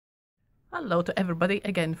Hello to everybody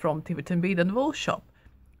again from Tibetan Bead and Wool Shop.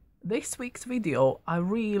 This week's video I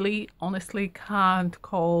really honestly can't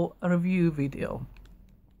call a review video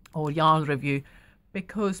or yarn review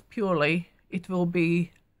because purely it will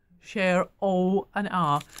be share O and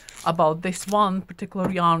R about this one particular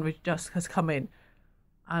yarn which just has come in,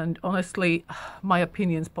 and honestly my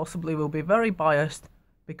opinions possibly will be very biased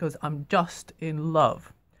because I'm just in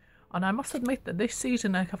love. And I must admit that this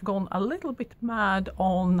season I have gone a little bit mad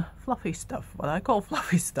on fluffy stuff, what I call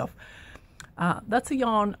fluffy stuff. That's a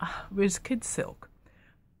yarn with Kidsilk.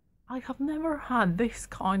 I have never had this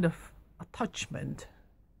kind of attachment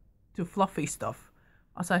to fluffy stuff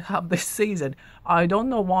as I have this season. I don't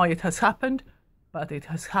know why it has happened, but it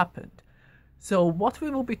has happened. So what we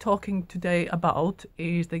will be talking today about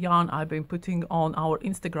is the yarn I've been putting on our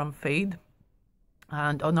Instagram feed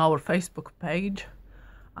and on our Facebook page.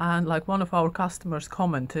 And like one of our customers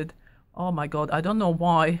commented, oh my god, I don't know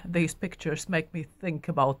why these pictures make me think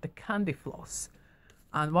about the candy floss.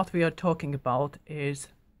 And what we are talking about is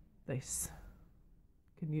this.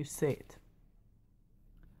 Can you see it?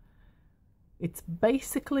 It's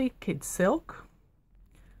basically Kidsilk.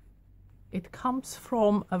 It comes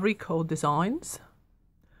from Rico Designs.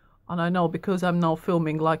 And I know because I'm now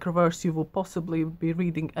filming like reverse, you will possibly be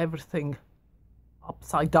reading everything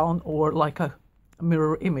upside down or like a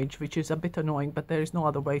mirror image, which is a bit annoying, but there is no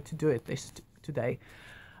other way to do it today.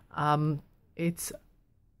 It's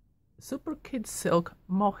Super Kidsilk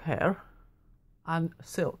mohair and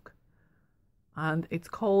silk, and it's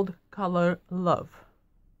called Color Love,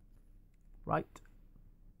 right?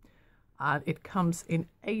 And it comes in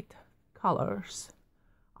 8 colors,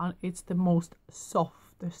 and it's the most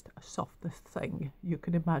softest thing you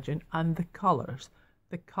can imagine. And the colors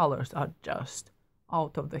are just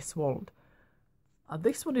out of this world.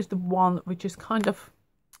 This one is the one which is kind of,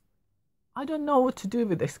 I don't know what to do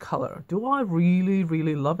with this color. Do I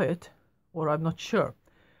really love it? Or I'm not sure.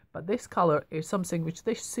 But this color is something which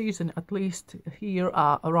this season, at least here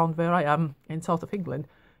around where I am in south of England,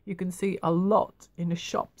 you can see a lot in the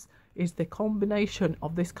shops, is the combination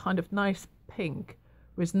of this kind of nice pink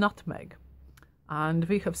with nutmeg. And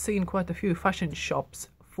we have seen quite a few fashion shops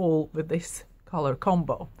full with this color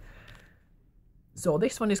combo. So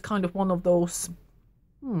this one is kind of one of those,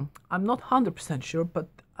 I'm not 100% sure, but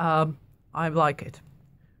I like it.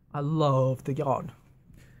 I love the yarn.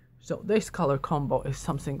 So this color combo is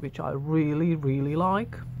something which I really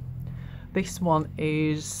like. This one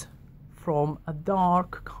is from a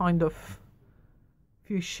dark kind of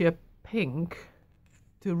fuchsia pink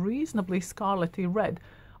to reasonably scarlety red.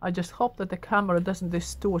 I just hope that the camera doesn't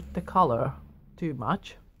distort the color too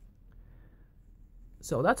much.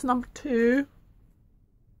 So that's number 2.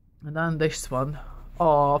 And then this one,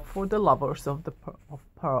 for the lovers of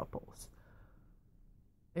purples.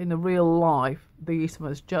 In real life, these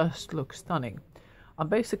ones just look stunning. And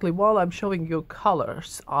basically, while I'm showing you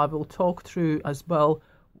colors, I will talk through as well.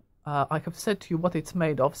 I have said to you what it's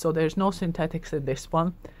made of, so there's no synthetics in this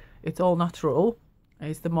one. It's all natural.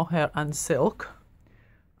 It's the mohair and silk.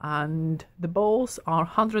 And the balls are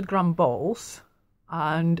 100-gram balls,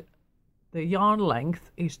 and the yarn length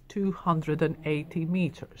is 280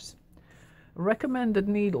 meters. Recommended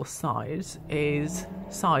needle size is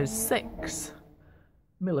size 6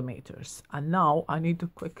 millimeters. And now I need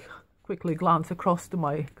to quickly glance across to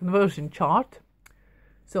my conversion chart.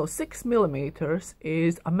 So 6 millimeters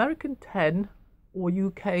is American 10 or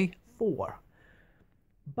UK 4.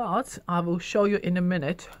 But I will show you in a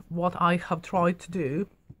minute what I have tried to do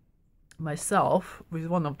myself with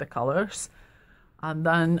one of the colors, and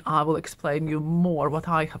then I will explain you more what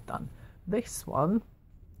I have done. This one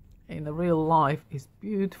in the real life is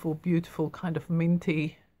beautiful kind of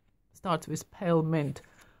minty, starts with pale mint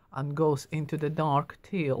and goes into the dark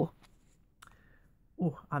teal.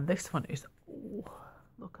 Oh, and this one is, oh,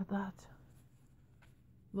 look at that,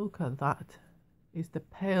 is the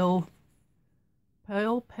pale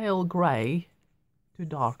grey to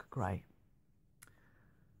dark grey.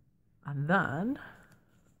 And then,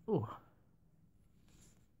 oh,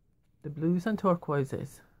 the blues and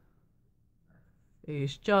turquoises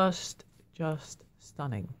is just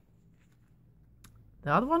stunning.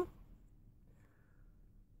 The other one,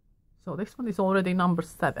 so this one is already number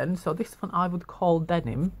 7. So this one I would call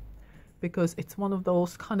denim, because it's one of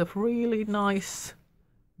those kind of really nice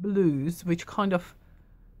blues, which kind of,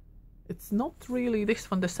 it's not really this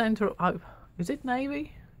one, the center, is it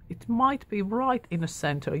navy? It might be right in the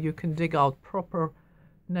center, you can dig out proper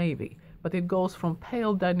navy, but it goes from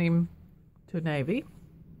pale denim to navy.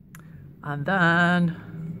 And then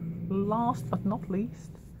last but not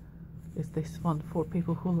least, is this one for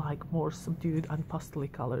people who like more subdued and pastel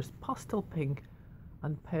colors, pastel pink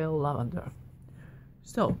and pale lavender.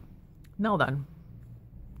 So now then,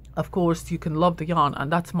 of course you can love the yarn,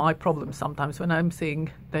 and that's my problem sometimes when I'm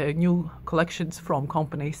seeing the new collections from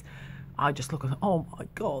companies. I just look at, oh my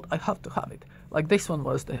god, I have to have it. Like this one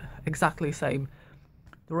was the exactly same.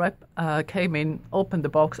 The rep came in, opened the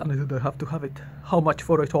box, and I said I have to have it. How much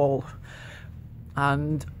for it all?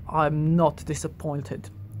 And I'm not disappointed.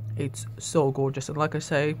 It's so gorgeous, and like I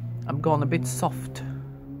say, I'm gone a bit soft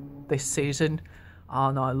this season,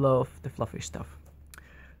 and I love the fluffy stuff.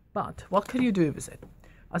 But what can you do with it?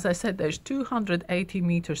 As I said, there's 280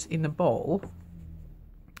 meters in a ball,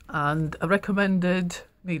 and a recommended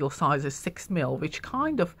needle size is 6mm, which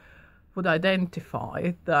kind of would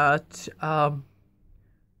identify that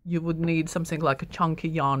you would need something like a chunky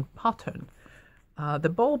yarn pattern. The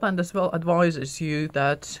ball band as well advises you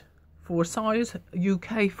that for size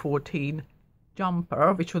UK 14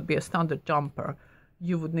 jumper, which would be a standard jumper,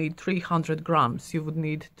 you would need 300 grams, you would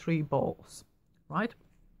need 3 balls, right?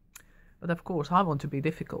 But of course I want to be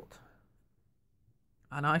difficult,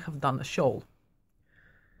 and I have done a shawl.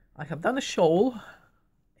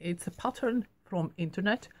 It's a pattern from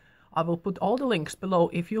internet. I will put all the links below.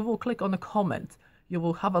 If you will click on the comment, you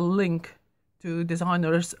will have a link to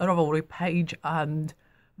designer's Ravelry page and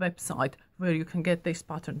website where you can get this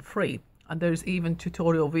pattern free, and there's even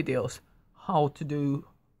tutorial videos how to do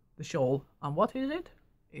the shawl. And what is it?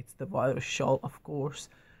 It's the virus shawl, of course.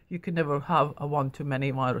 You can never have a one too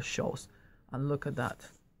many virus shawls. And look at that.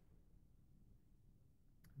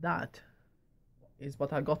 That is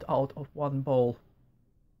what I got out of one ball.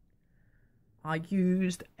 I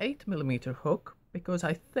used 8mm hook because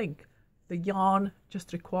I think the yarn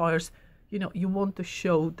just requires, you know, you want to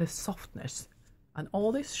show the softness, and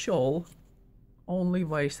all this shawl only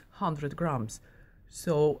weighs 100 grams.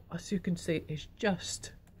 So as you can see, it's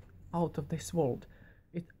just out of this world.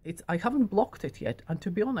 I haven't blocked it yet, and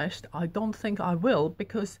to be honest, I don't think I will,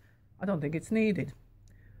 because I don't think it's needed.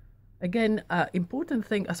 Again, important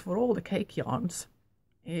thing as for all the cake yarns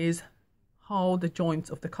is how the joints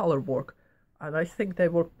of the color work, and I think they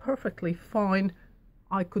were perfectly fine.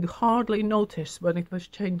 I could hardly notice when it was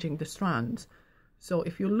changing the strands. So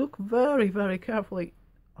if you look very, very carefully,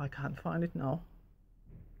 I can't find it now.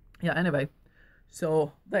 Yeah, anyway,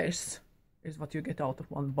 so this is what you get out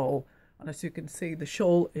of one ball. And as you can see, the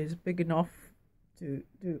shawl is big enough to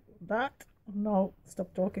do that. No,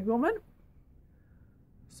 stop talking, woman.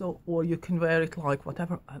 So, or you can wear it like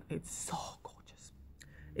whatever, and it's so gorgeous.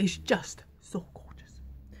 It's just so gorgeous.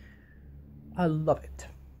 I love it.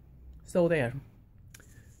 So there.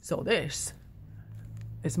 So this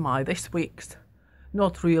is my this week's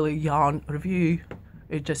not really yarn review.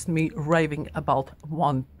 It's just me raving about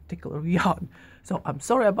one particular yarn. So I'm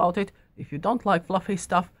sorry about it. If you don't like fluffy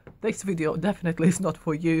stuff, this video definitely is not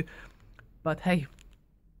for you. But hey,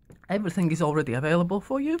 everything is already available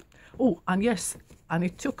for you. Oh, and yes, and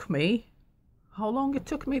it took me, how long it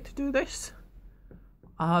took me to do this?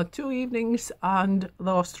 2 evenings and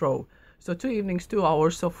last row. So 2 evenings, 2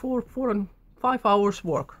 hours, so 4 and 5 hours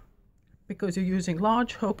work, because you're using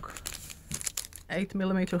large hook,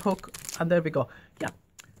 8mm hook, and there we go. Yeah,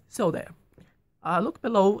 so there. Look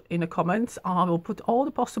below in the comments. I will put all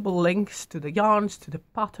the possible links to the yarns, to the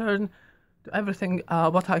pattern, to everything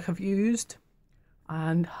what I have used,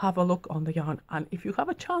 and have a look on the yarn. And if you have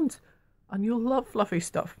a chance and you love fluffy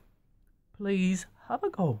stuff, please have a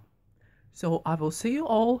go. So I will see you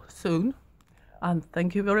all soon, and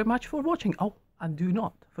thank you very much for watching. Oh, and do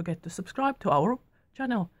not forget to subscribe to our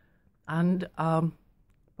channel and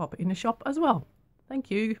pop in the shop as well. Thank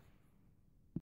you.